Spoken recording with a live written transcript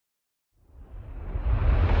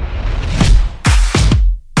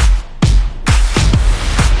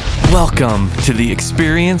Welcome to the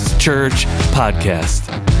Experience Church podcast.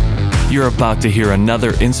 You're about to hear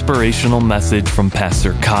another inspirational message from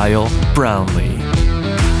Pastor Kyle Brownlee.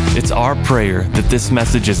 It's our prayer that this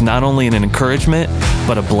message is not only an encouragement,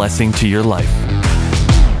 but a blessing to your life.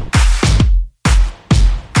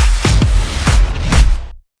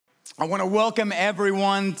 I want to welcome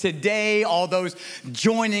everyone today, all those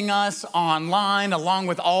joining us online, along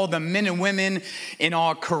with all the men and women in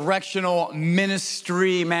our correctional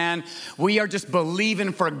ministry, man. We are just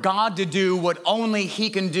believing for God to do what only He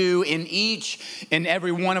can do in each and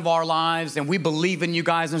every one of our lives, and we believe in you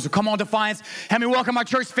guys. And so come on, Defiance, help me welcome our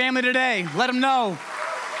church family today. Let them know.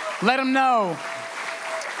 Let them know.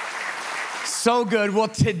 So good. Well,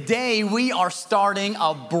 today we are starting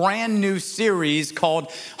a brand new series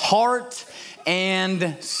called Heart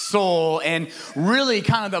and Soul. And really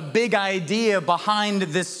kind of the big idea behind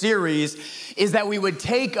this series is that we would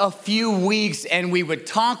take a few weeks and we would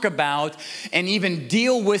talk about and even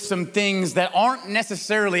deal with some things that aren't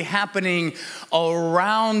necessarily happening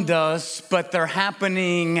around us, but they're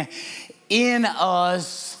happening in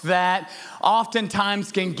us that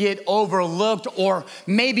oftentimes can get overlooked or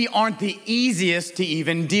maybe aren't the easiest to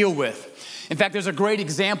even deal with. In fact, there's a great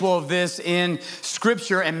example of this in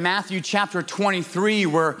Scripture in Matthew chapter 23,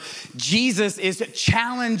 where Jesus is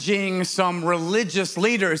challenging some religious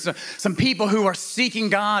leaders, some people who are seeking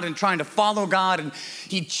God and trying to follow God. And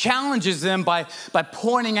he challenges them by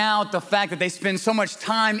pointing out the fact that they spend so much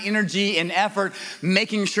time, energy, and effort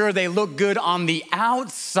making sure they look good on the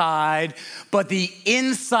outside, but the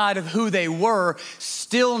inside of who they were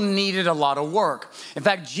still needed a lot of work. In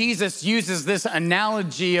fact, Jesus uses this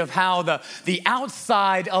analogy of how the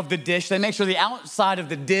outside of the dish, they make sure the outside of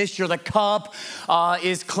the dish or the cup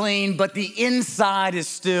is clean, but the inside is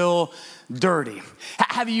still dirty.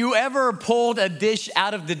 Have you ever pulled a dish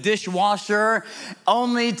out of the dishwasher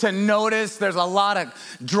only to notice there's a lot of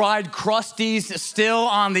dried crusties still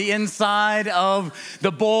on the inside of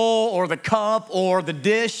the bowl or the cup or the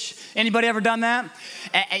dish? Anybody ever done that?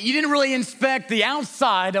 And you didn't really inspect the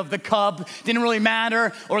outside of the cup, didn't really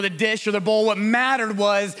matter, or the dish or the bowl. What mattered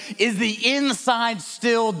is the inside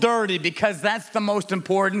still dirty? Because that's the most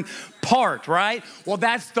important part, right? Well,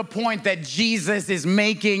 that's the point that Jesus is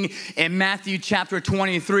making in Matthew chapter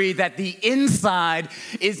 23, that the inside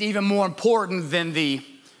is even more important than the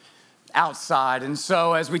outside. And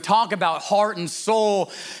so as we talk about heart and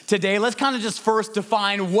soul today, let's kind of just first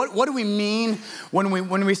define what do we mean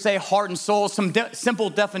when we say heart and soul. Some simple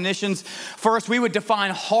definitions. First, we would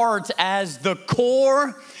define heart as the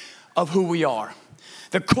core of who we are.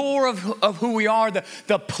 The core of who we are,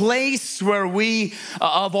 the place where we,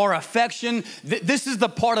 of our affection. This is the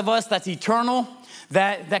part of us that's eternal,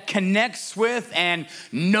 that connects with and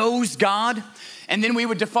knows God. And then we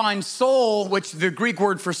would define soul, which the Greek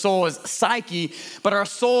word for soul is psyche, but our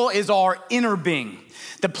soul is our inner being,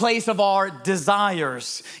 the place of our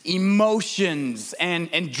desires, emotions,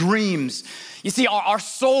 and dreams. You see, our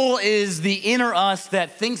soul is the inner us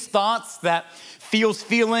that thinks thoughts, that feels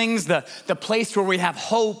feelings, the place where we have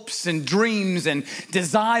hopes and dreams and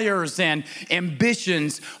desires and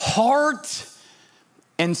ambitions. Heart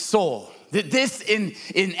and soul. This, in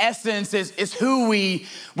essence, is who we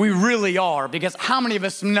really are. Because how many of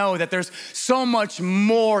us know that there's so much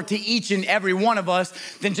more to each and every one of us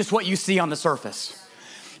than just what you see on the surface?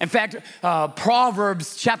 In fact,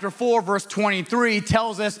 Proverbs chapter 4, verse 23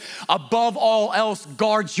 tells us, above all else,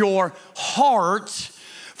 guard your heart,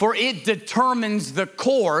 for it determines the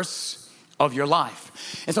course of your life.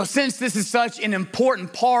 And so since this is such an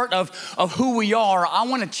important part of who we are, I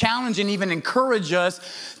want to challenge and even encourage us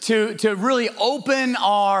to really open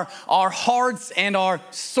our hearts and our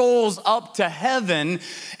souls up to heaven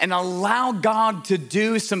and allow God to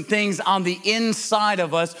do some things on the inside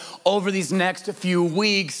of us over these next few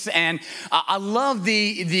weeks. And I love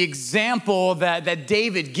the example that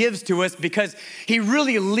David gives to us, because he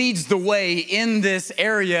really leads the way in this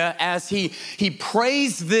area as he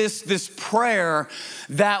prays this prayer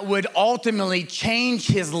that would ultimately change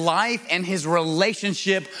his life and his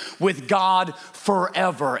relationship with God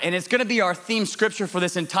forever. And it's going to be our theme scripture for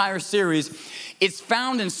this entire series. It's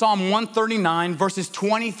found in Psalm 139, verses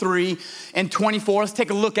 23 and 24. Let's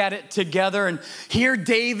take a look at it together. And here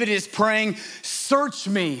David is praying, search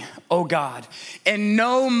me, O God, and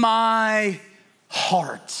know my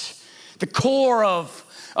heart, the core of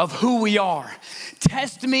who we are.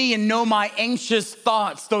 Test me and know my anxious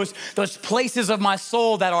thoughts, those places of my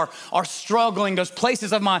soul that are struggling, those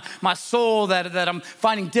places of my soul that I'm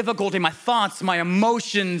finding difficulty, my thoughts, my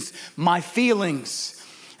emotions, my feelings.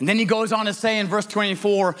 And then he goes on to say in verse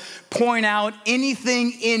 24, point out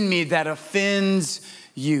anything in me that offends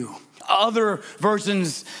you. Other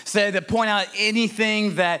versions say that point out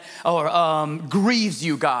anything that grieves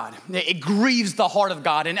you, God. It grieves the heart of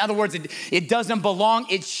God. In other words, it doesn't belong.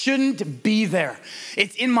 It shouldn't be there.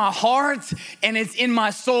 It's in my heart and it's in my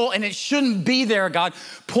soul and it shouldn't be there, God.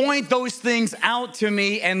 Point those things out to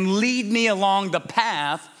me and lead me along the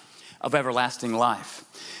path of everlasting life.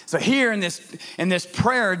 So here in this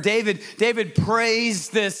prayer, David prays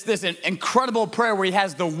this incredible prayer where he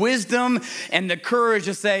has the wisdom and the courage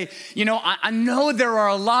to say, I know there are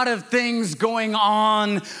a lot of things going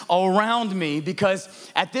on around me,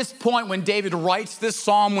 because at this point when David writes this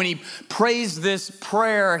psalm, when he prays this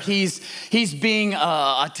prayer, he's being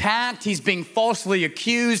attacked, he's being falsely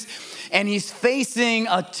accused, and he's facing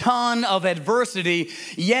a ton of adversity.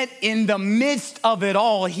 Yet in the midst of it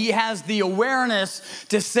all, he has the awareness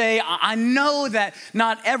to say, I know that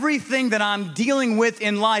not everything that I'm dealing with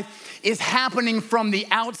in life is happening from the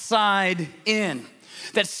outside in.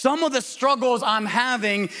 That some of the struggles I'm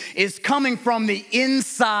having is coming from the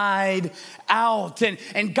inside out.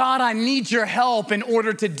 And God, I need your help in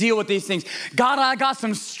order to deal with these things. God, I got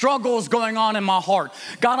some struggles going on in my heart.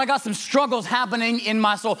 God, I got some struggles happening in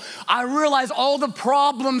my soul. I realize all the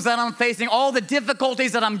problems that I'm facing, all the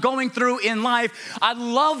difficulties that I'm going through in life. I'd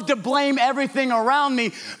love to blame everything around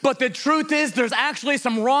me, but the truth is there's actually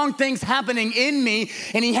some wrong things happening in me.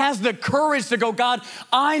 And he has the courage to go, God,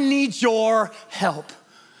 I need your help.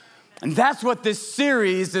 And that's what this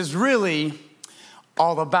series is really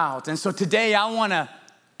all about. And so today I want to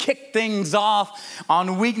kick things off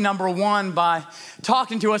on week number 1 by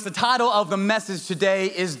talking to us. The title of the message today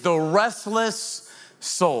is The Restless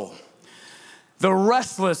Soul. The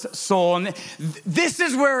restless soul. And this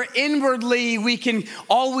is where inwardly we can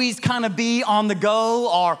always kind of be on the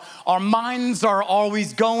go. Our minds are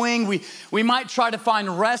always going. We might try to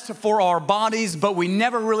find rest for our bodies, but we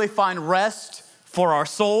never really find rest for our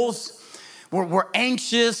souls. We're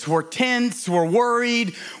anxious, we're tense, we're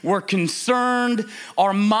worried, we're concerned.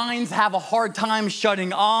 Our minds have a hard time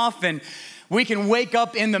shutting off, and we can wake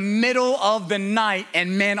up in the middle of the night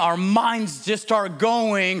and man, our minds just start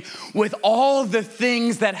going with all the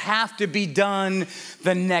things that have to be done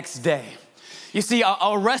the next day. You see,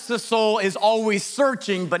 a restless soul is always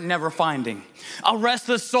searching but never finding. A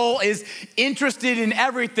restless soul is interested in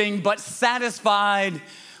everything but satisfied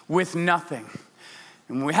with nothing.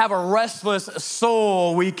 When we have a restless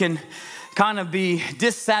soul, we can kind of be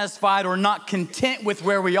dissatisfied or not content with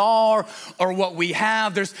where we are or what we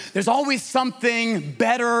have. There's always something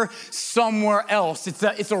better somewhere else.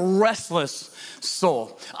 It's a restless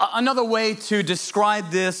soul. Another way to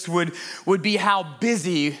describe this would be how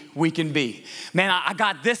busy we can be. Man, I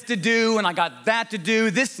got this to do and I got that to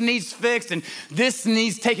do. This needs fixed and this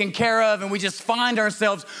needs taken care of. And we just find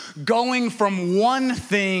ourselves going from one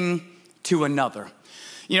thing to another.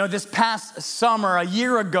 This past summer, a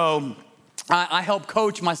year ago, I helped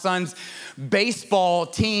coach my son's baseball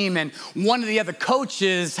team, and one of the other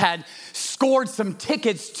coaches had scored some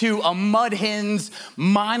tickets to a Mud Hens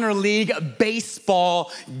minor league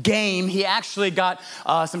baseball game. He actually got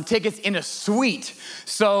some tickets in a suite.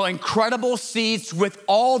 So incredible seats with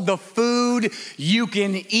all the food you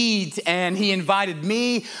can eat. And he invited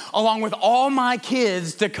me along with all my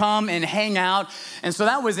kids to come and hang out. And so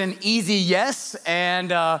that was an easy yes. And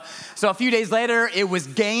so a few days later, it was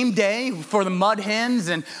game day for the Mud Hens.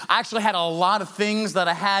 And I actually had a lot of things that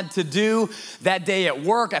I had to do that day at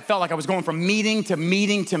work. I felt like I was going from meeting to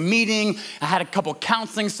meeting to meeting. I had a couple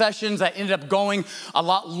counseling sessions that ended up going a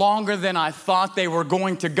lot longer than I thought they were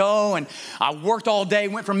going to go. And I worked all day,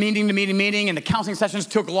 went from meeting to meeting to meeting, and the counseling sessions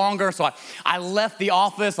took longer. So I left the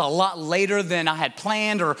office a lot later than I had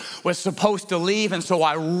planned or was supposed to leave. And so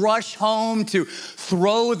I rushed home to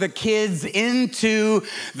throw the kids into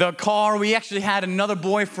the car. We actually had another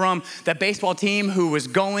boy from the baseball team who was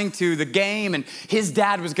going to the game, and his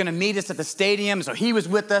dad was going to meet us at the stadium. So he was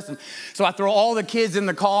with us. And so I throw all the kids in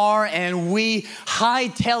the car and we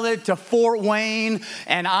hightail it to Fort Wayne,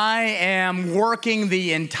 and I am working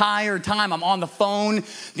the entire time. I'm on the phone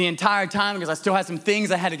the entire time because I still had some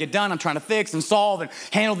things I had to get done. I'm trying to fix and solve and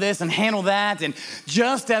handle this and handle that. And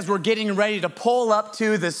just as we're getting ready to pull up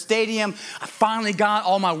to the stadium, I finally got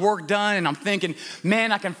all my work done, and I'm thinking,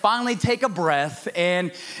 man, I can finally take a breath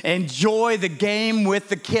and enjoy the game with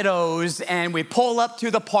the kiddos. And we pull up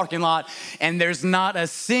to the parking lot, and there's not a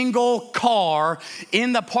single car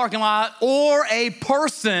in the parking lot or a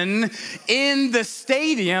person in the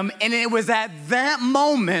stadium. And it was at that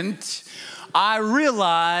moment I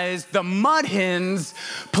realized the Mud Hens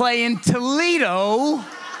play in Toledo,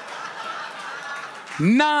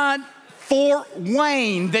 not Fort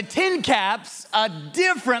Wayne. The Tin Caps, a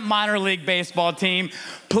different minor league baseball team,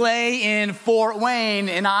 play in Fort Wayne,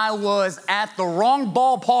 and I was at the wrong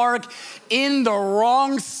ballpark in the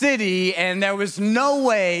wrong city, and there was no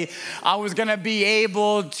way I was gonna be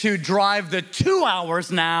able to drive the 2 hours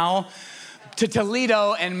now to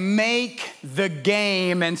Toledo and make the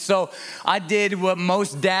game. And so I did what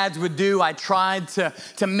most dads would do. I tried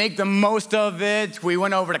to make the most of it. We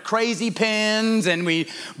went over to Crazy Pins and we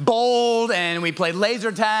bowled and we played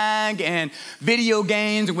laser tag and video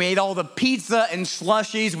games. We ate all the pizza and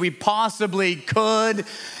slushies we possibly could.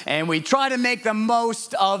 And we tried to make the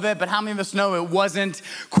most of it, but how many of us know it wasn't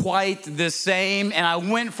quite the same? And I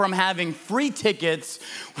went from having free tickets,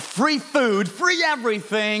 free food, free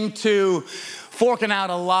everything, to forking out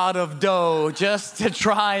a lot of dough just to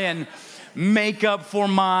try and make up for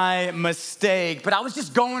my mistake. But I was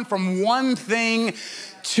just going from one thing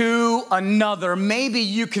to another. Maybe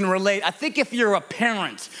you can relate. I think if you're a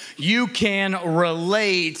parent, you can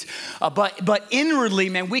relate. But inwardly,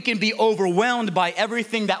 man, we can be overwhelmed by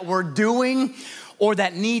everything that we're doing or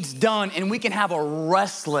that needs done, and we can have a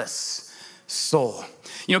restless soul.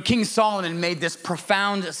 You know, King Solomon made this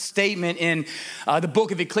profound statement in the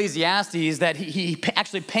book of Ecclesiastes that he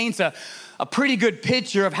actually paints a pretty good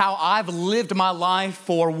picture of how I've lived my life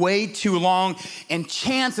for way too long, and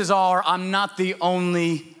chances are I'm not the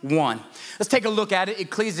only one. Let's take a look at it.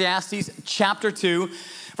 Ecclesiastes chapter 2,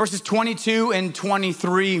 verses 22 and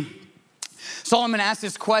 23. Solomon asks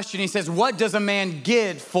this question. He says, what does a man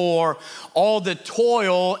get for all the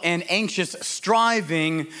toil and anxious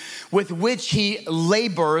striving with which he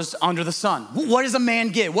labors under the sun? What does a man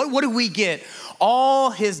get? What do we get? All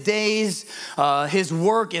his days, his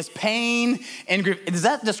work is pain and grief. Does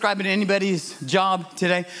that describe anybody's job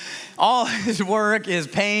today? All his work is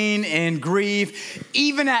pain and grief.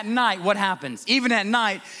 Even at night, what happens? Even at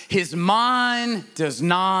night, his mind does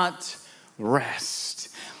not rest.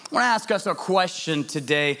 I want to ask us a question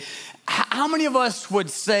today. How many of us would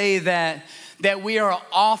say that we are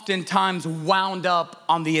oftentimes wound up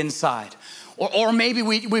on the inside? Or maybe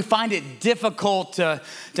we find it difficult to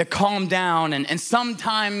calm down. And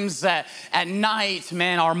sometimes at night,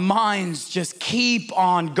 man, our minds just keep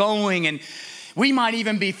on going. And we might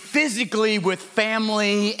even be physically with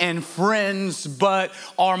family and friends, but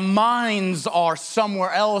our minds are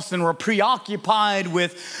somewhere else and we're preoccupied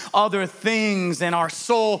with other things, and our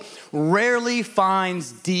soul rarely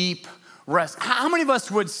finds deep rest. How many of us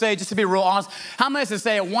would say, just to be real honest, how many of us would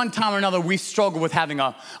say at one time or another we struggle with having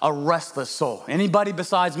a restless soul? Anybody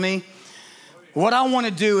besides me? What I want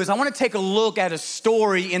to do is I want to take a look at a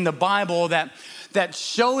story in the Bible that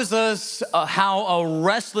shows us how a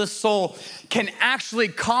restless soul can actually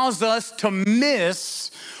cause us to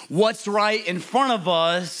miss what's right in front of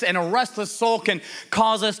us, and a restless soul can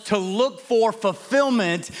cause us to look for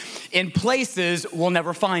fulfillment in places we'll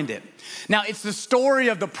never find it. Now, it's the story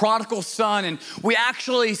of the prodigal son, and we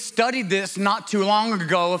actually studied this not too long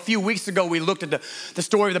ago. A few weeks ago, we looked at the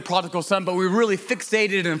story of the prodigal son, but we really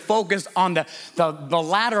fixated and focused on the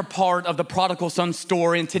latter part of the prodigal son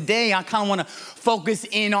story. And today, I kind of want to focus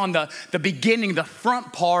in on the beginning, the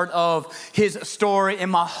front part of his story.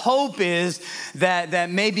 And my hope is that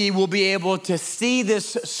maybe we'll be able to see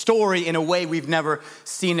this story in a way we've never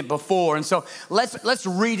seen it before. And so let's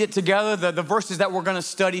read it together. The verses that we're going to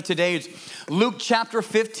study today is Luke chapter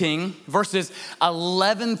 15, verses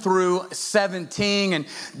 11 through 17. And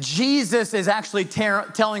Jesus is actually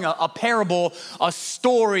telling a parable, a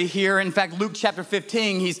story here. In fact, Luke chapter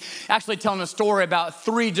 15, he's actually telling a story about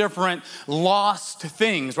three different lost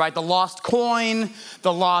things, right? The lost coin,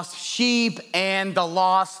 the lost sheep, and the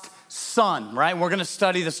lost son, right? We're going to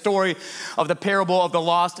study the story of the parable of the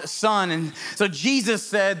lost son. And so Jesus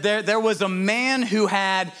said there was a man who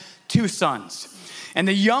had two sons. And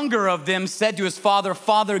the younger of them said to his father,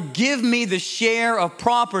 "Father, give me the share of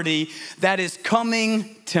property that is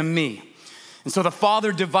coming to me." And so the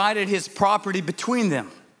father divided his property between them.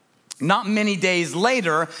 Not many days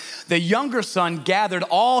later, the younger son gathered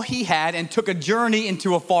all he had and took a journey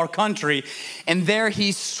into a far country. And there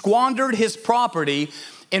he squandered his property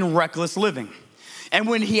in reckless living. And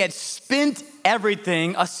when he had spent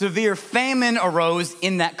everything, a severe famine arose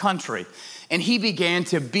in that country, and he began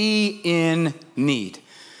to be in need.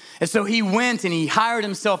 And so he went and he hired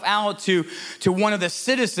himself out to one of the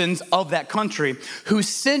citizens of that country, who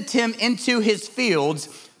sent him into his fields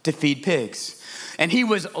to feed pigs. And he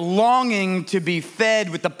was longing to be fed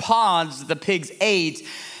with the pods that the pigs ate,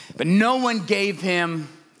 but no one gave him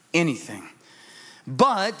anything.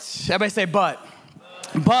 But, everybody say but.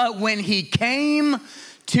 But when he came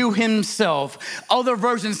to himself, other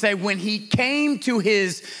versions say when he came to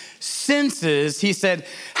his senses, he said,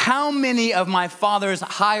 how many of my father's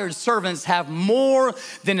hired servants have more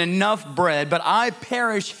than enough bread, but I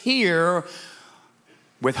perish here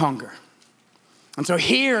with hunger? And so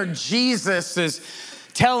here Jesus is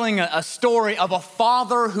telling a story of a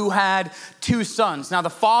father who had two sons. Now, the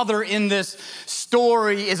father in this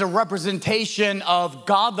story is a representation of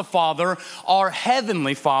God the Father, our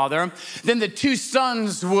heavenly Father. Then the two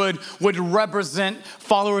sons would represent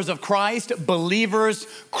followers of Christ, believers,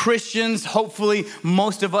 Christians, hopefully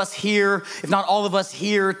most of us here, if not all of us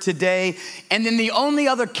here today. And then the only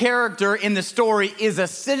other character in the story is a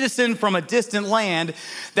citizen from a distant land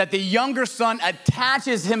that the younger son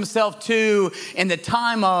attaches himself to in the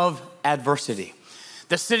time of adversity.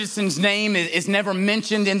 The citizen's name is never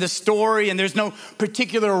mentioned in the story, and there's no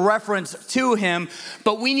particular reference to him,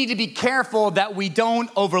 but we need to be careful that we don't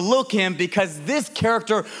overlook him, because this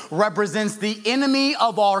character represents the enemy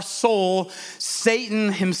of our soul,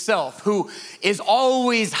 Satan himself, who is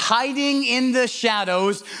always hiding in the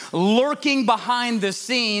shadows, lurking behind the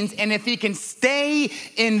scenes, and if he can stay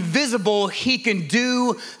invisible, he can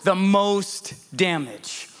do the most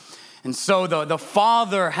damage. And so the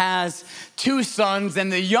father has two sons,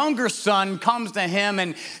 and the younger son comes to him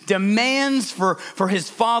and demands for his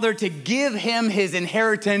father to give him his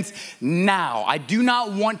inheritance now. I do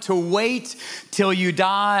not want to wait till you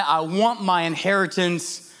die. I want my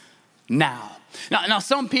inheritance now. Now,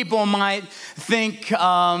 some people might think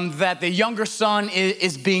that the younger son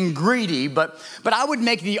is being greedy, but I would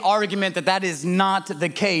make the argument that is not the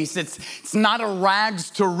case. It's not a rags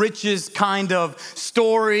to riches kind of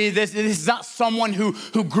story. This is not someone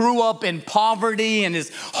who grew up in poverty and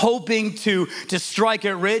is hoping to strike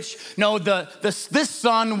it rich. No, this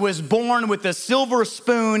son was born with a silver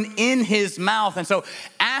spoon in his mouth, and so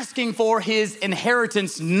asking for his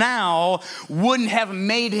inheritance now wouldn't have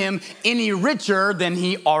made him any richer than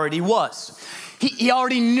he already was. He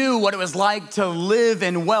already knew what it was like to live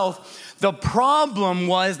in wealth. The problem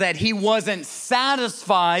was that he wasn't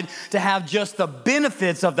satisfied to have just the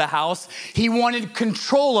benefits of the house. He wanted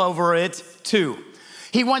control over it too.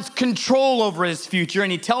 He wants control over his future,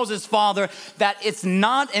 and he tells his father that it's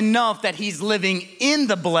not enough that he's living in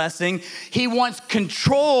the blessing. He wants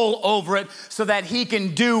control over it so that he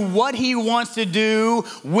can do what he wants to do,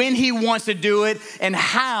 when he wants to do it, and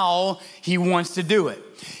how he wants to do it.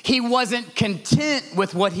 He wasn't content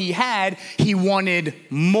with what he had. He wanted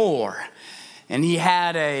more, and he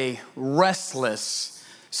had a restless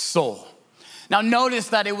soul. Now notice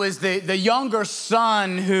that it was the younger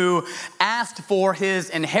son who asked for his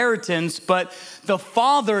inheritance, but the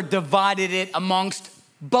father divided it amongst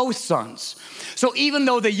both sons. So even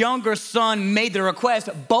though the younger son made the request,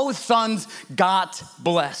 both sons got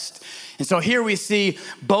blessed. And so here we see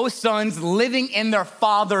both sons living in their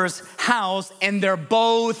father's house, and they're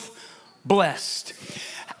both blessed.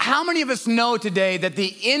 How many of us know today that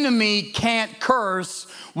the enemy can't curse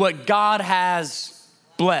what God has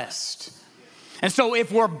blessed? And so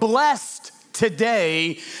if we're blessed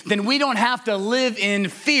today, then we don't have to live in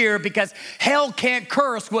fear, because hell can't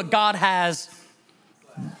curse what God has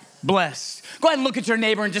blessed. Go ahead and look at your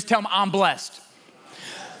neighbor and just tell him, I'm blessed.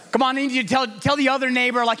 Come on, I need you to tell the other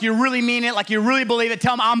neighbor like you really mean it, like you really believe it.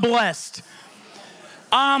 Tell him, I'm blessed.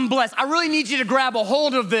 I'm blessed. I really need you to grab a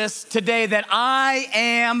hold of this today, that I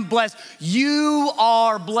am blessed. You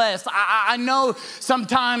are blessed. I know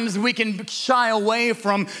sometimes we can shy away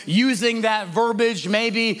from using that verbiage.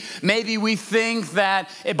 Maybe we think that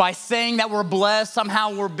by saying that we're blessed,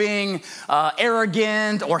 somehow we're being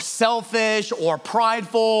arrogant or selfish or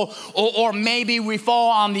prideful, or maybe we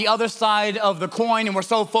fall on the other side of the coin and we're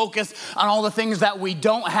so focused on all the things that we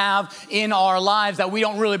don't have in our lives that we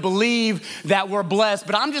don't really believe that we're blessed.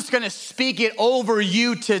 But I'm just going to speak it over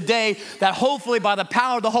you today, that hopefully by the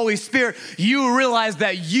power of the Holy Spirit, you realize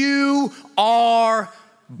that you are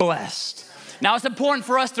blessed. Now, it's important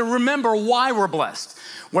for us to remember why we're blessed.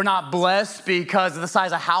 We're not blessed because of the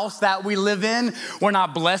size of house that we live in. We're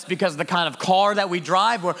not blessed because of the kind of car that we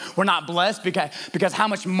drive. We're not blessed because how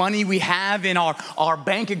much money we have in our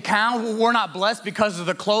bank account. We're not blessed because of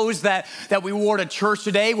the clothes that we wore to church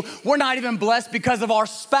today. We're not even blessed because of our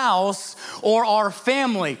spouse or our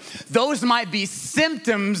family. Those might be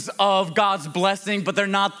symptoms of God's blessing, but they're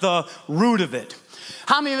not the root of it.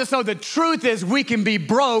 How many of us know the truth is we can be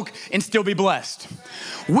broke and still be blessed?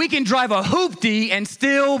 We can drive a hoopty and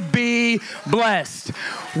still be blessed.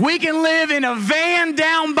 We can live in a van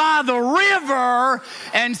down by the river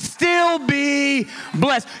and still be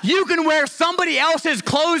blessed. You can wear somebody else's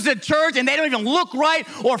clothes at church and they don't even look right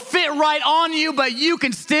or fit right on you, but you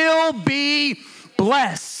can still be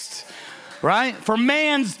blessed. right? For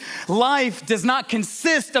man's life does not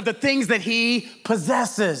consist of the things that he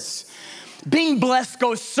possesses. Being blessed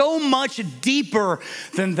goes so much deeper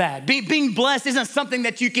than that. Being blessed isn't something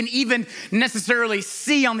that you can even necessarily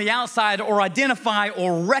see on the outside or identify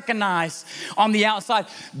or recognize on the outside.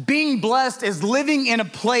 Being blessed is living in a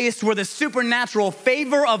place where the supernatural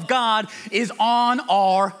favor of God is on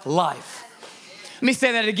our life. Let me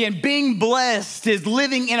say that again. Being blessed is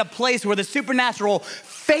living in a place where the supernatural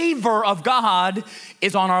favor of God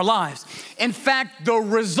is on our lives. In fact, the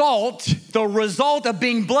result of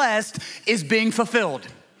being blessed is being fulfilled.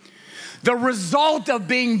 The result of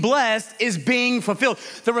being blessed is being fulfilled.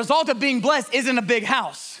 The result of being blessed isn't a big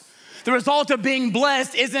house. The result of being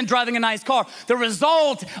blessed isn't driving a nice car. The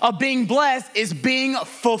result of being blessed is being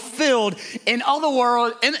fulfilled. In other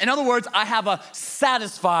words, I have a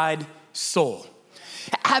satisfied soul.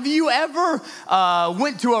 Have you ever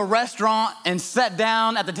went to a restaurant and sat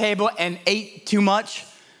down at the table and ate too much?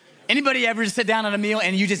 Anybody ever just sit down at a meal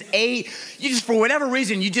and you just for whatever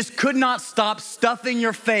reason, you just could not stop stuffing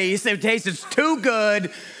your face. It tasted too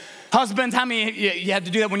good. Husbands, how many you have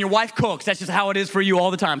to do that when your wife cooks? That's just how it is for you all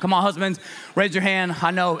the time. Come on, husbands, raise your hand.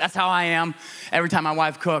 I know, that's how I am every time my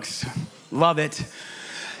wife cooks. Love it.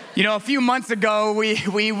 You know, a few months ago,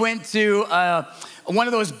 we went to one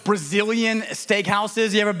of those Brazilian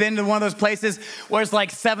steakhouses. You ever been to one of those places where it's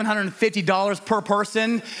like $750 per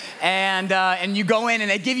person? And you go in and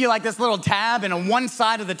they give you like this little tab, and on one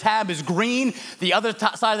side of the tab is green, the other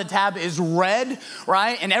side of the tab is red,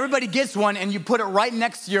 right? And everybody gets one, and you put it right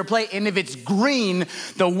next to your plate. And if it's green,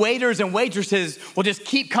 the waiters and waitresses will just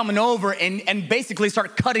keep coming over and basically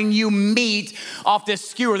start cutting you meat off this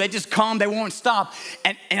skewer. They just come, they won't stop.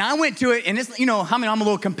 And I went to it, and it's, you know, I'm a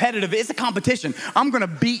little competitive. It's a competition. I'm gonna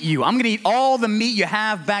beat you. I'm gonna eat all the meat you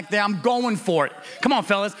have back there. I'm going for it. Come on,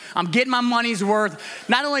 fellas. I'm getting my money's worth.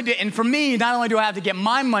 Not only do I have to get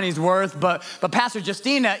my money's worth, but Pastor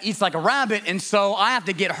Justina eats like a rabbit, and so I have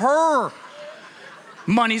to get her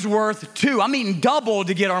money's worth too. I'm eating double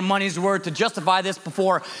to get our money's worth to justify this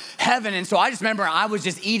before heaven. And so I just remember I was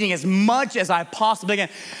just eating as much as I possibly can.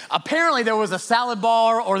 Apparently there was a salad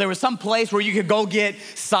bar or there was some place where you could go get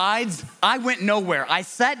sides. I went nowhere. I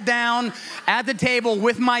sat down at the table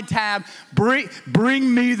with my tab.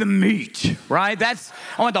 Bring me the meat, right? I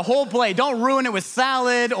want the whole plate. Don't ruin it with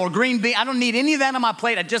salad or green bean. I don't need any of that on my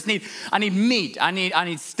plate. I need meat. I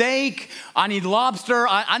need steak. I need lobster.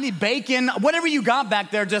 I need bacon. Whatever you got back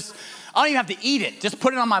there, I don't even have to eat it. Just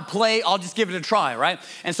put it on my plate. I'll just give it a try, right?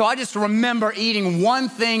 And so I just remember eating one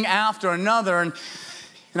thing after another. And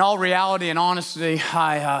in all reality and honesty,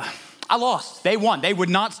 I lost. They won. They would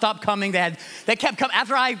not stop coming. They kept coming.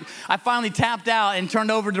 After I finally tapped out and turned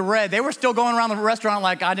over to red, they were still going around the restaurant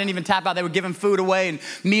like I didn't even tap out. They were giving food away and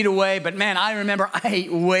meat away. But man, I remember I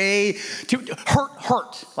ate way too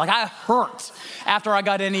hurt. Like I hurt after I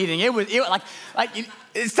got in eating. It was like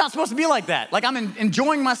it's not supposed to be like that. Like I'm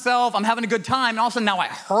enjoying myself. I'm having a good time. And all of a sudden now I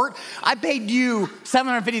hurt. I paid you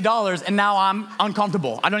 $750 and now I'm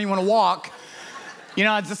uncomfortable. I don't even want to walk. You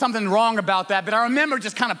know, there's something wrong about that. But I remember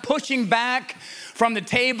just kind of pushing back from the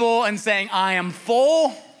table and saying, I am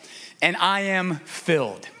full and I am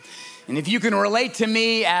filled. And if you can relate to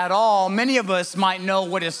me at all, many of us might know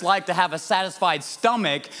what it's like to have a satisfied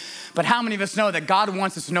stomach, but how many of us know that God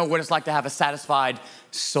wants us to know what it's like to have a satisfied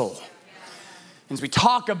soul? As we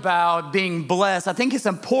talk about being blessed, I think it's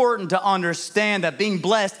important to understand that being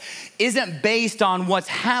blessed isn't based on what's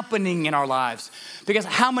happening in our lives. Because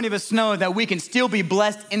how many of us know that we can still be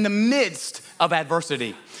blessed in the midst of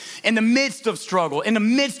adversity, in the midst of struggle, in the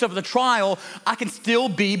midst of the trial, I can still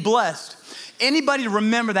be blessed. Anybody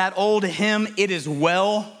remember that old hymn, It Is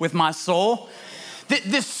Well With My Soul?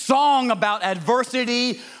 This song about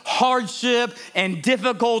adversity, hardship, and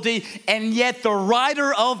difficulty, and yet the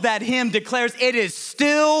writer of that hymn declares, it is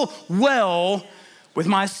still well with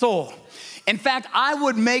my soul. In fact, I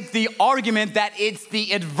would make the argument that it's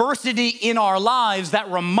the adversity in our lives that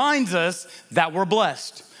reminds us that we're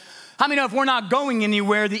blessed. How many know if we're not going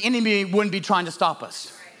anywhere, the enemy wouldn't be trying to stop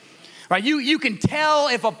us? Right? You can tell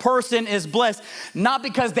if a person is blessed, not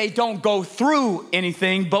because they don't go through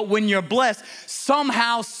anything, but when you're blessed,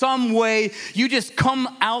 somehow, some way, you just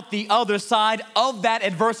come out the other side of that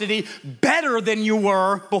adversity better than you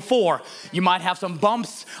were before. You might have some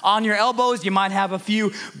bumps on your elbows. You might have a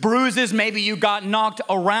few bruises. Maybe you got knocked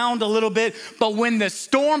around a little bit. But when the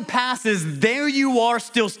storm passes, there you are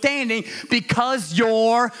still standing because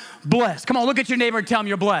you're blessed. Come on, look at your neighbor and tell him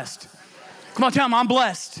you're blessed. Come on, tell him I'm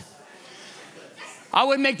blessed. I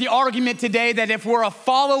would make the argument today that if we're a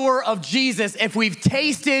follower of Jesus, if we've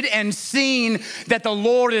tasted and seen that the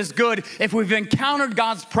Lord is good, if we've encountered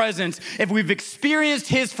God's presence, if we've experienced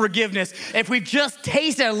his forgiveness, if we've just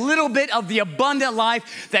tasted a little bit of the abundant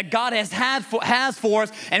life that God has for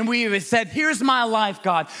us, and we've said, here's my life,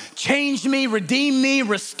 God, change me, redeem me,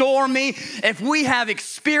 restore me. If we have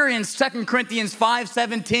experienced 2 Corinthians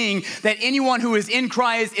 5:17, that anyone who is in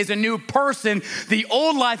Christ is a new person, the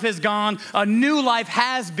old life is gone, a new life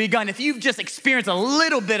has begun. If you've just experienced a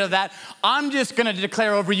little bit of that, I'm just gonna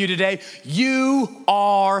declare over you today, you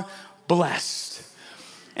are blessed.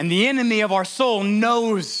 And the enemy of our soul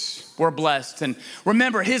knows we're blessed. And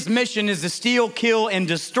remember, his mission is to steal, kill, and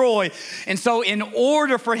destroy. And so in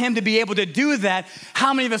order for him to be able to do that,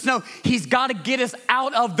 how many of us know he's gotta get us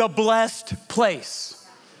out of the blessed place?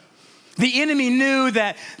 The enemy knew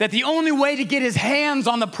that the only way to get his hands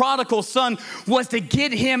on the prodigal son was to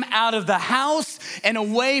get him out of the house and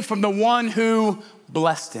away from the one who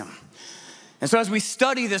blessed him. And so as we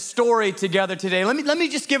study this story together today, let me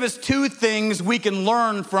just give us two things we can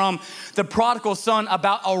learn from the prodigal son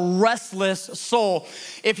about a restless soul.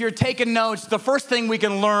 If you're taking notes, the first thing we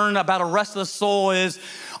can learn about a restless soul is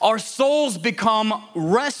our souls become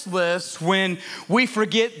restless when we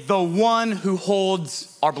forget the one who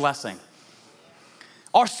holds our blessing.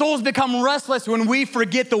 Our souls become restless when we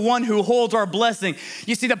forget the one who holds our blessing.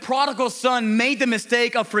 You see, the prodigal son made the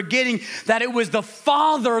mistake of forgetting that it was the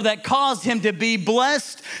Father that caused him to be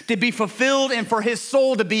blessed, to be fulfilled, and for his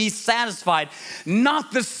soul to be satisfied,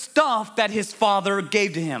 not the stuff that his Father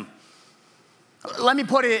gave to him. Let me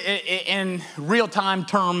put it in real-time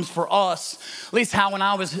terms for us, at least how when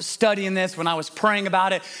I was studying this, when I was praying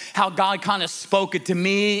about it, how God kind of spoke it to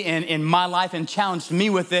me in my life and challenged me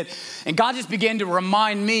with it. And God just began to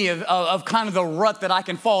remind me of kind of the rut that I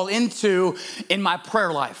can fall into in my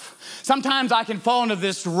prayer life. Sometimes I can fall into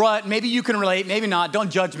this rut. Maybe you can relate, maybe not. Don't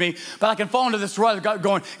judge me. But I can fall into this rut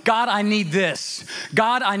going, God, I need this.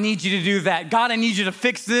 God, I need you to do that. God, I need you to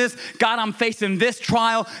fix this. God, I'm facing this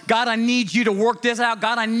trial. God, I need you to work this out.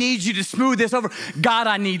 God, I need you to smooth this over. God,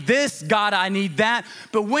 I need this. God, I need that.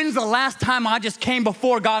 But when's the last time I just came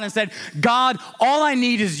before God and said, God, all I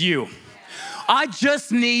need is you. I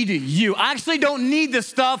just need you. I actually don't need the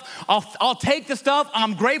stuff. I'll take the stuff.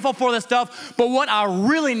 I'm grateful for the stuff. But what I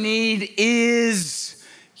really need is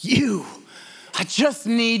you. I just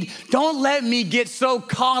need, don't let me get so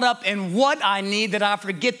caught up in what I need that I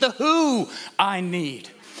forget the who I need.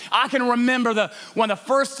 I can remember one of the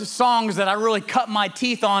first songs that I really cut my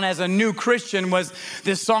teeth on as a new Christian was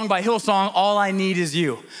this song by Hillsong, All I Need Is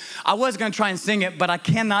You. I was gonna try and sing it, but I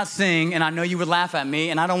cannot sing, and I know you would laugh at me,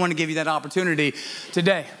 and I don't wanna give you that opportunity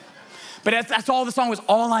today. But that's all the song was,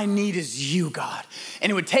 all I need is you, God.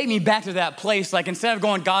 And it would take me back to that place, like instead of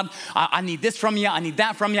going, God, I need this from you, I need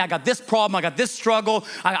that from you, I got this problem, I got this struggle,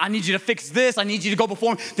 I need you to fix this, I need you to go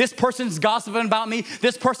before me. This person's gossiping about me,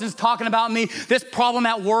 this person's talking about me, this problem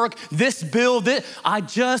at work, this bill, this. I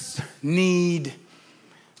just need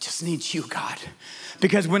you, God.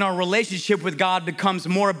 Because when our relationship with God becomes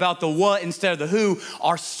more about the what instead of the who,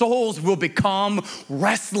 our souls will become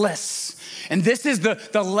restless. And this is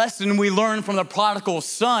the lesson we learn from the prodigal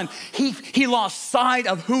son. He lost sight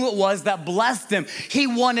of who it was that blessed him. He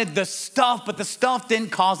wanted the stuff, but the stuff didn't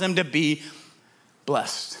cause him to be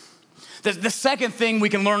blessed. The second thing we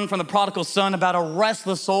can learn from the prodigal son about our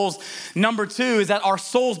restless souls, number two, is that our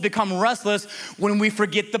souls become restless when we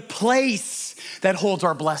forget the place that holds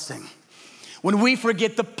our blessing. When we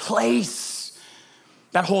forget the place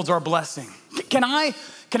that holds our blessing. Can I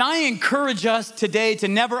encourage us today to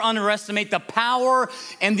never underestimate the power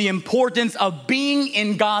and the importance of being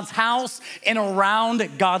in God's house and around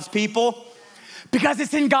God's people? Because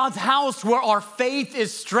it's in God's house where our faith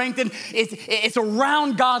is strengthened. It's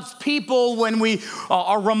around God's people when we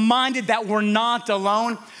are reminded that we're not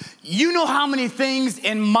alone. You know how many things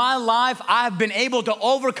in my life I've been able to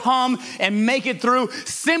overcome and make it through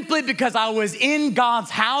simply because I was in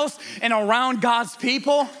God's house and around God's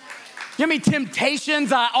people? You know how many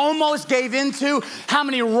temptations I almost gave into, how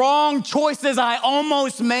many wrong choices I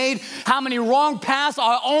almost made, how many wrong paths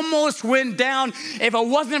I almost went down if it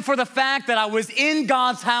wasn't for the fact that I was in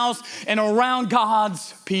God's house and around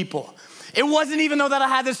God's people. It wasn't even though that I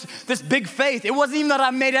had this big faith. It wasn't even that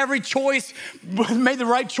I made made the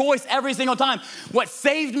right choice every single time. What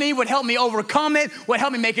saved me, what helped me overcome it, what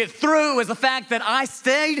helped me make it through was the fact that I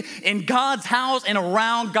stayed in God's house and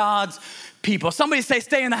around God's people. Somebody say,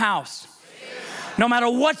 stay in the house. No matter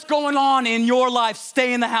what's going on in your life,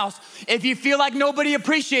 stay in the house. If you feel like nobody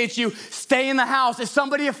appreciates you, stay in the house. If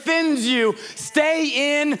somebody offends you,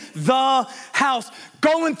 stay in the house.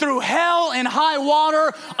 Going through hell and high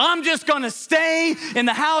water, I'm just gonna stay in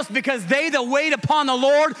the house, because they that wait upon the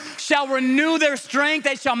Lord shall renew their strength.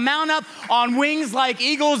 They shall mount up on wings like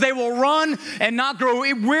eagles. They will run and not grow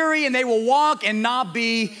weary, and they will walk and not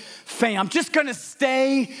be faint. I'm just gonna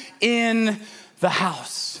stay in the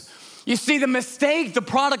house. You see, the mistake the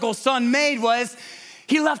prodigal son made was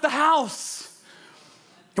he left the house.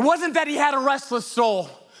 It wasn't that he had a restless soul.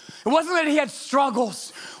 It wasn't that he had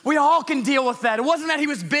struggles. We all can deal with that. It wasn't that he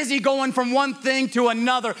was busy going from one thing to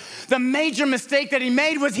another. The major mistake that he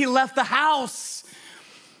made was he left the house.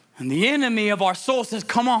 And the enemy of our soul says,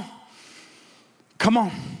 come on.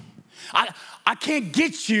 I can't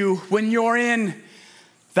get you when you're in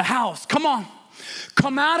the house. Come on.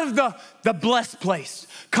 Come out of the blessed place.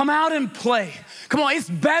 Come out and play. Come on, it's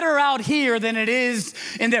better out here than it is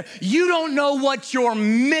in there. You don't know what you're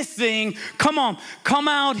missing. Come on, come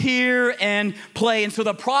out here and play. And so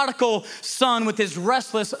the prodigal son with his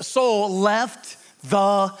restless soul left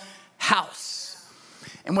the house.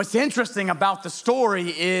 And what's interesting about the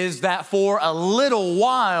story is that for a little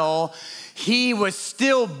while, he was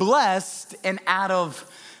still blessed and out of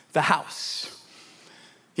the house.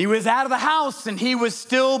 He was out of the house and he was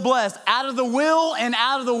still blessed. Out of the will and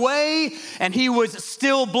out of the way, and he was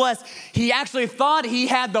still blessed. He actually thought he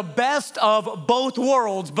had the best of both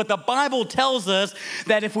worlds, but the Bible tells us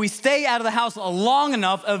that if we stay out of the house long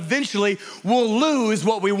enough, eventually we'll lose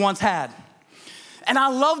what we once had. And I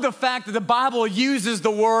love the fact that the Bible uses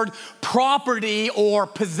the word property or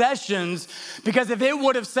possessions, because if it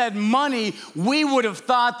would have said money, we would have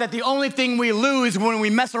thought that the only thing we lose when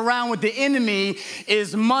we mess around with the enemy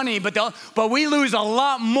is money. But we lose a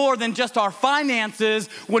lot more than just our finances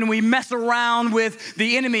when we mess around with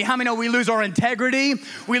the enemy. How many know we lose our integrity?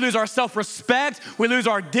 We lose our self-respect. We lose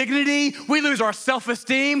our dignity. We lose our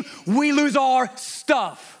self-esteem. We lose our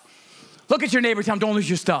stuff. Look at your neighbor and tell him, don't lose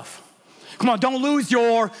your stuff. Come on, don't lose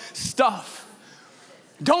your stuff.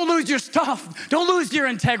 Don't lose your stuff. Don't lose your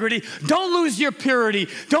integrity. Don't lose your purity.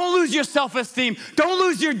 Don't lose your self-esteem. Don't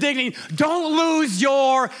lose your dignity. Don't lose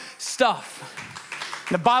your stuff.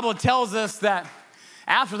 The Bible tells us that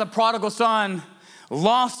after the prodigal son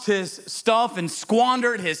lost his stuff and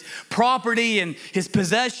squandered his property and his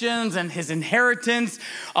possessions and his inheritance,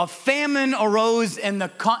 a famine arose in the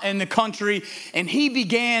country, and he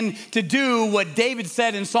began to do what David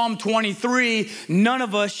said in Psalm 23 none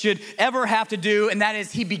of us should ever have to do, and that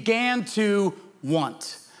is he began to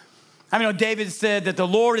want. I mean, David said that the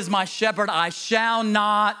Lord is my shepherd, I shall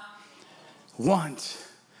not want.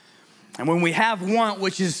 And when we have want,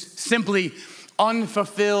 which is simply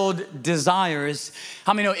unfulfilled desires,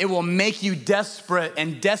 how many know it will make you desperate,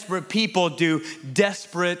 and desperate people do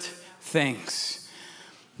desperate things?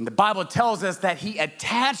 And the Bible tells us that he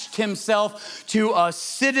attached himself to a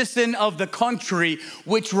citizen of the country,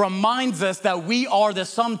 which reminds us that we are the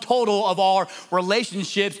sum total of our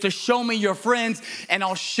relationships. To show me your friends and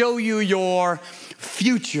I'll show you your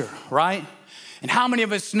future, right? And how many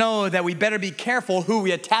of us know that we better be careful who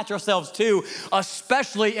we attach ourselves to,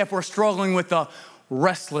 especially if we're struggling with a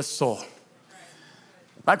restless soul?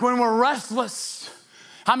 Like when we're restless,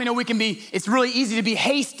 how many know it's really easy to be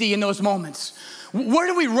hasty in those moments. Where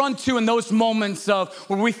do we run to in those moments of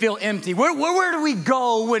where we feel empty? Where do we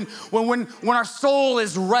go when our soul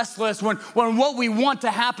is restless, when what we want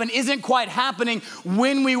to happen isn't quite happening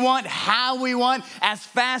when we want, how we want, as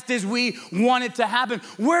fast as we want it to happen?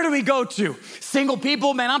 Where do we go to? Single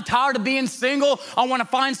people, man, I'm tired of being single. I want to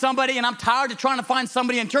find somebody, and I'm tired of trying to find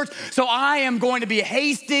somebody in church. So I am going to be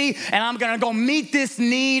hasty, and I'm going to go meet this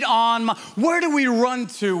need on my... Where do we run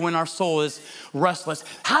to when our soul is restless?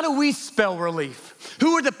 How do we spell relief?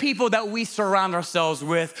 Who are the people that we surround ourselves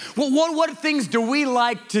with? What things do we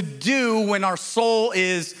like to do when our soul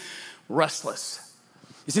is restless?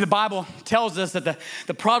 You see, the Bible tells us that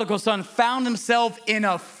the prodigal son found himself in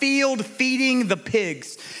a field feeding the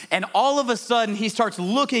pigs. And all of a sudden, he starts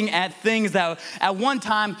looking at things that at one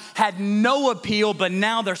time had no appeal, but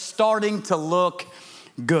now they're starting to look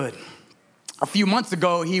good. A few months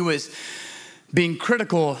ago, he was being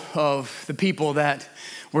critical of the people that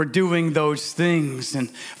were doing those things. And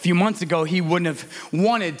a few months ago, he wouldn't have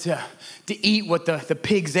wanted to eat what the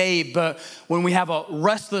pigs ate. But when we have a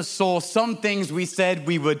restless soul, some things we said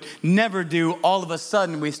we would never do, all of a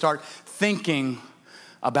sudden we start thinking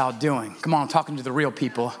about doing. Come on, I'm talking to the real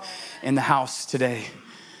people in the house today.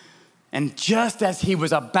 And just as he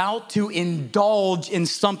was about to indulge in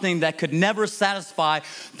something that could never satisfy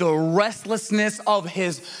the restlessness of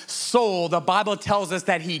his soul, the Bible tells us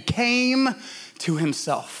that he came to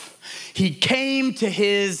himself. He came to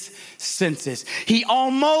his senses. He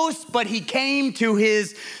almost, but he came to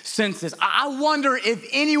his senses. I wonder if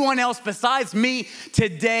anyone else besides me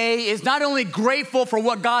today is not only grateful for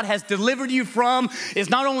what God has delivered you from, is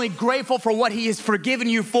not only grateful for what he has forgiven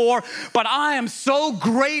you for, but I am so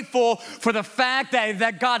grateful for the fact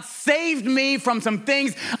that God saved me from some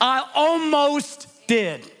things I almost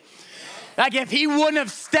did. Like if he wouldn't have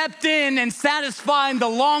stepped in and satisfied the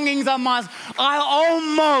longings of I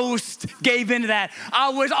almost gave into that. I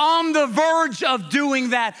was on the verge of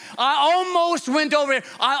doing that. I almost went over it.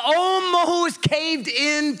 I almost caved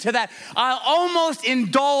into that. I almost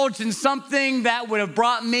indulged in something that would have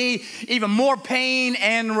brought me even more pain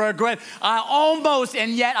and regret. I almost,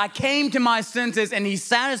 and yet I came to my senses and he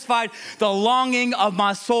satisfied the longing of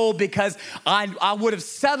my soul because I would have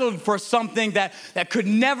settled for something that could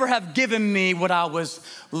never have given me what I was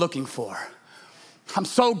looking for. I'm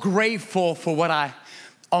so grateful for what I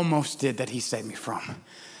almost did that he saved me from.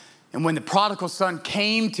 And when the prodigal son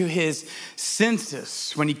came to his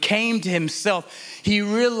senses, when he came to himself, he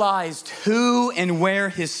realized who and where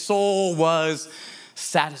his soul was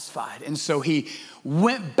satisfied. And so he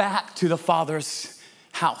went back to the father's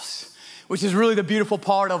house, which is really the beautiful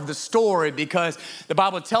part of the story because the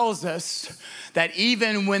Bible tells us that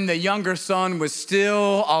even when the younger son was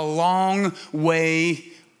still a long way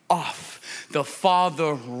off, the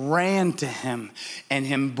father ran to him and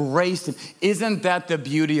embraced him. Isn't that the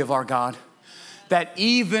beauty of our God? That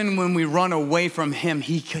even when we run away from him,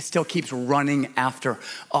 he still keeps running after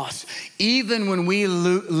us. Even when we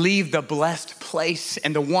leave the blessed place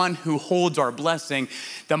and the one who holds our blessing,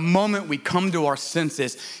 the moment we come to our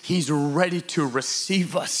senses, he's ready to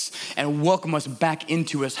receive us and welcome us back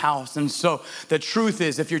into his house. And so the truth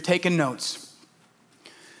is, if you're taking notes,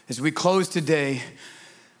 as we close today,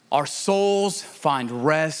 our souls find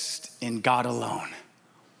rest in God alone.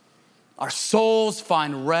 Our souls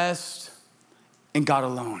find rest in God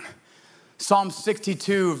alone. Psalm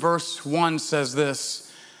 62 verse 1 says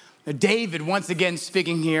this. David, once again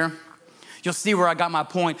speaking here, you'll see where I got my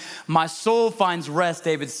point. My soul finds rest,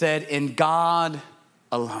 David said, in God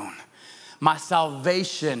alone. My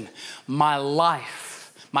salvation, my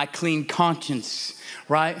life, my clean conscience,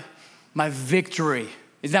 right? My victory.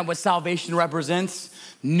 Isn't that what salvation represents?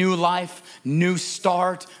 New life, new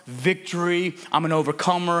start, victory. I'm an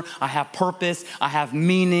overcomer. I have purpose. I have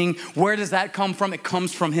meaning. Where does that come from? It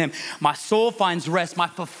comes from him. My soul finds rest. My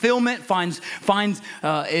fulfillment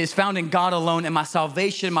is found in God alone. And my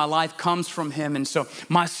salvation, my life comes from him. And so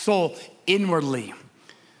my soul inwardly,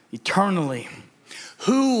 eternally,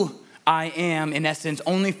 who I am in essence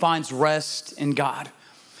only finds rest in God.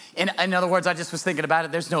 In other words, I just was thinking about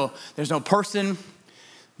it. There's no person.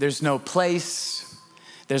 There's no place.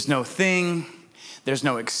 There's no thing, there's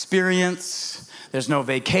no experience, there's no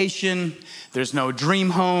vacation, there's no dream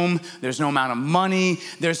home, there's no amount of money.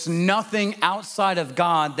 There's nothing outside of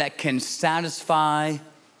God that can satisfy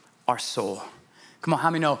our soul. Come on, how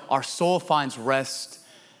many know our soul finds rest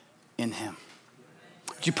in him?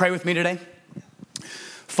 Would you pray with me today?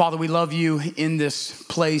 Father, we love you in this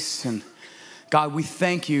place. And God, we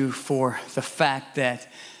thank you for the fact that,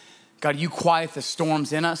 God, you quiet the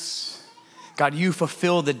storms in us. God, you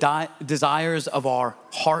fulfill the desires of our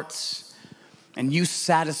hearts and you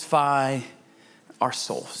satisfy our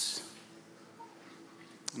souls.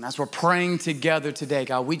 And as we're praying together today,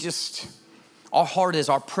 God,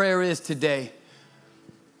 our prayer is today,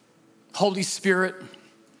 Holy Spirit,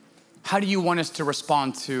 how do you want us to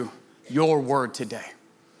respond to your word today?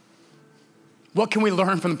 What can we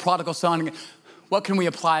learn from the prodigal son? What can we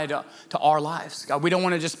apply to our lives? God, we don't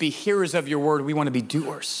want to just be hearers of your word. We want to be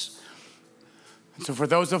doers. So for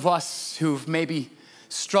those of us who've maybe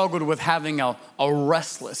struggled with having a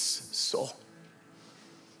restless soul,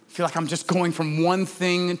 I feel like I'm just going from one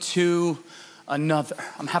thing to another.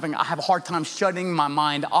 I have a hard time shutting my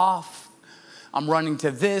mind off. I'm running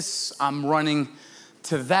to this, I'm running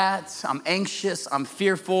to that. I'm anxious, I'm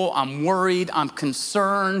fearful, I'm worried, I'm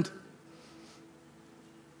concerned.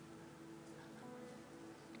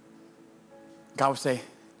 God would say,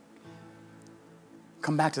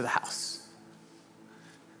 come back to the house.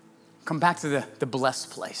 Come back to the blessed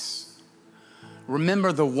place.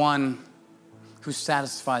 Remember the one who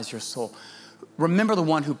satisfies your soul. Remember the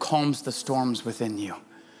one who calms the storms within you.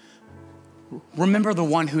 Remember the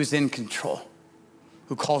one who's in control,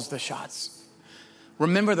 who calls the shots.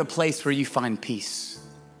 Remember the place where you find peace.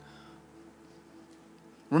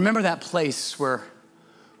 Remember that place where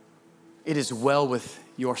it is well with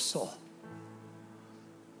your soul.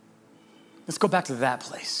 Let's go back to that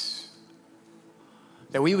place.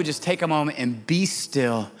 That we would just take a moment and be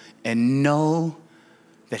still and know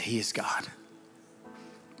that he is God.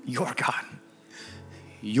 You're God.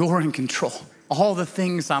 You're in control. All the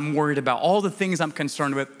things I'm worried about, all the things I'm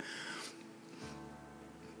concerned with,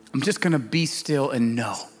 I'm just gonna be still and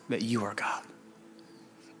know that you are God.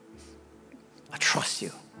 I trust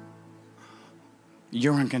you.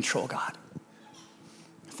 You're in control, God.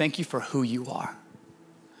 Thank you for who you are.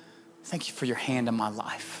 Thank you for your hand in my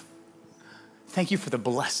life. Thank you for the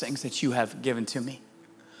blessings that you have given to me.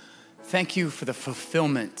 Thank you for the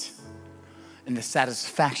fulfillment and the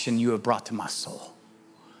satisfaction you have brought to my soul.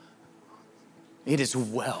 It is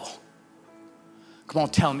well. Come on,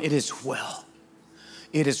 tell him it is well.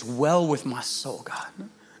 It is well with my soul, God.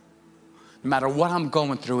 No matter what I'm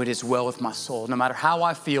going through, it is well with my soul. No matter how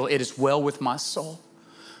I feel, it is well with my soul.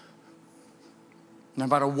 No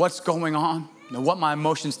matter what's going on, no what my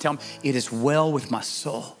emotions tell me, it is well with my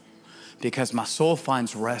soul because my soul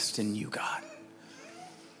finds rest in you, God.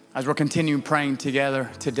 As we're continuing praying together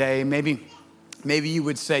today, maybe you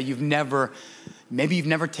would say you've never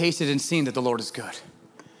tasted and seen that the Lord is good.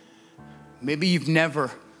 Maybe you've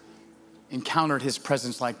never encountered his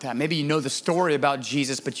presence like that. Maybe you know the story about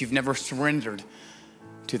Jesus, but you've never surrendered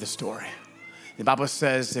to the story. The Bible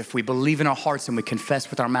says if we believe in our hearts and we confess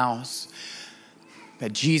with our mouths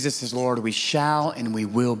that Jesus is Lord, we shall and we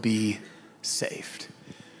will be saved.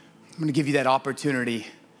 I'm gonna give you that opportunity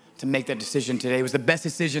to make that decision today. It was the best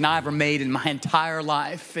decision I ever made in my entire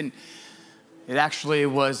life. And it actually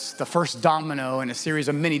was the first domino in a series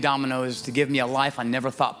of many dominoes to give me a life I never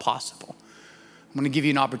thought possible. I'm gonna give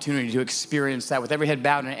you an opportunity to experience that with every head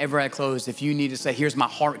bowed and every eye closed. If you need to say, here's my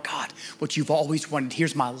heart, God, what you've always wanted,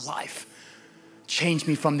 here's my life. Change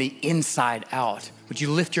me from the inside out. Would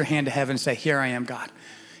you lift your hand to heaven and say, here I am, God.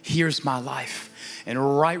 Here's my life.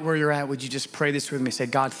 And right where you're at, would you just pray this with me? Say,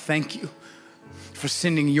 God, thank you for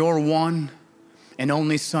sending your one and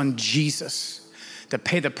only son, Jesus, to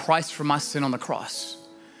pay the price for my sin on the cross.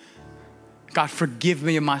 God, forgive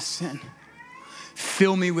me of my sin.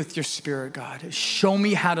 Fill me with your spirit, God. Show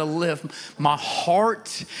me how to live. My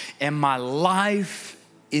heart and my life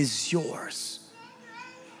is yours.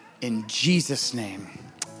 In Jesus' name.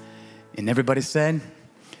 And everybody said,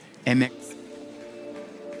 amen.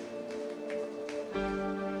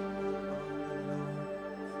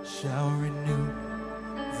 Shall renew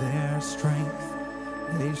their strength.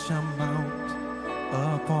 They shall mount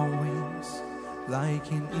up on wings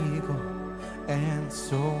like an eagle and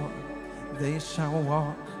soar. They shall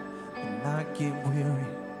walk and not get weary.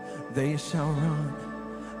 They shall run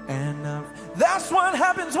and not. That's what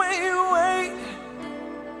happens when you wait.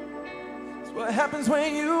 That's what happens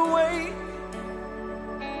when you wait.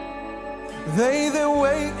 They that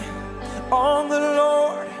wait on the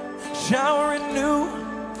Lord shall renew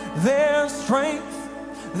their strength.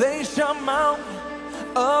 They shall mount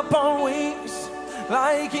up on wings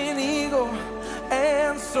like an eagle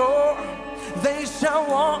and soar. They shall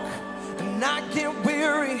walk and not get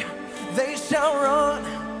weary. They shall run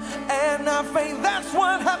and not faint. That's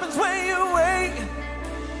what happens when you wait.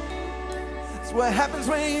 That's what happens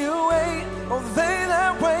when you wait. Oh, they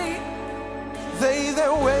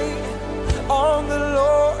that wait on the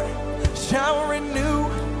Lord shall renew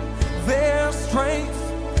their strength.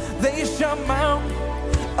 They shall mount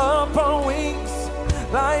up on wings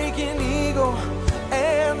like an eagle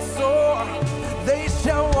and soar. They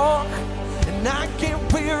shall walk and not get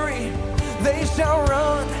weary. They shall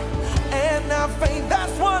run and not faint.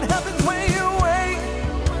 That's what happens when you wait.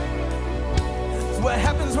 That's what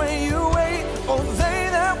happens when you wait. Oh, they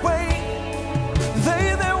that wait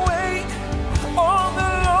on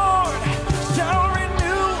the Lord shall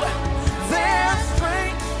renew their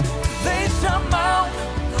strength. They shall mount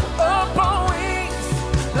up on wings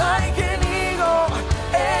like an eagle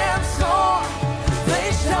and soar.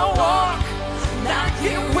 They shall walk, not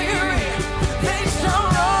get weary. They shall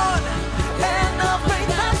run and not faint.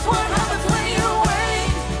 That's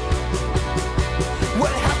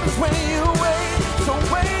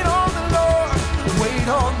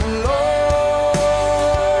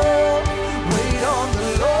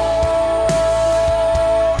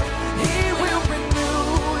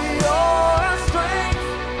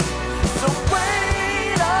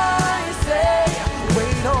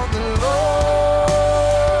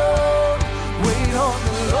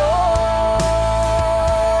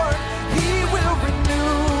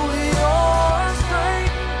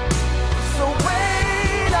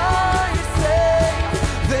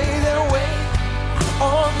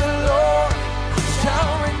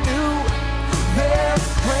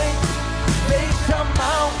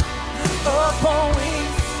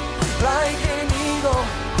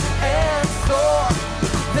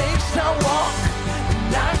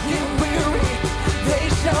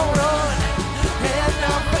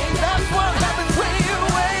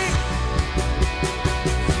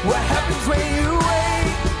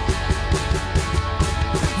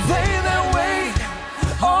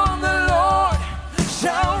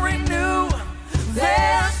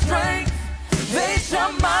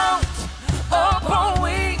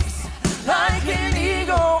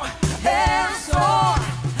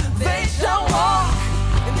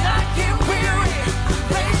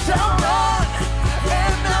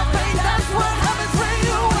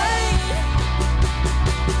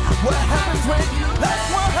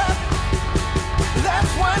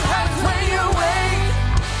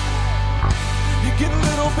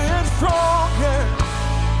stronger.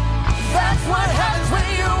 That's what happens when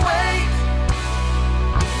you wait.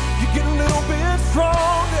 You get a little bit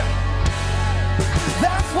stronger.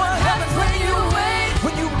 That's what happens when you wait.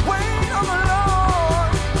 When you wait on the Lord.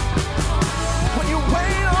 When you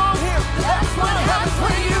wait on Him. That's what happens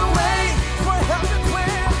when you wait. What happens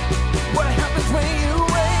when you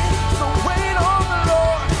wait. So wait on the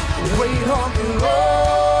Lord. Wait on the Lord.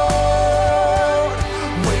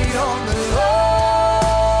 Wait on the Lord.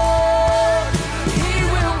 He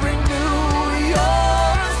will renew your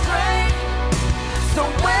strength. So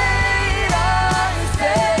wait, I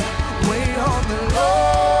say, wait on the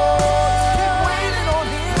Lord. Keep waiting on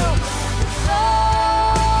Him.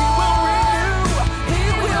 He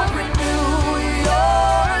will renew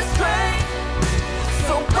your strength.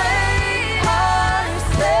 So wait, I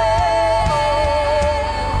say.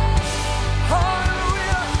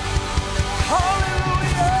 Hallelujah.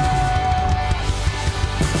 Hallelujah.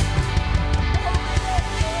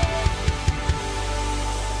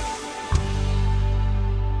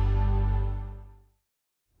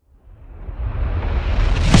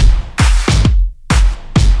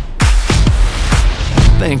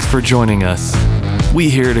 Thanks for joining us. We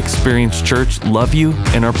here at Experience Church love you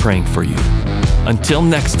and are praying for you. Until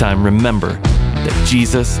next time, remember that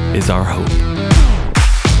Jesus is our hope.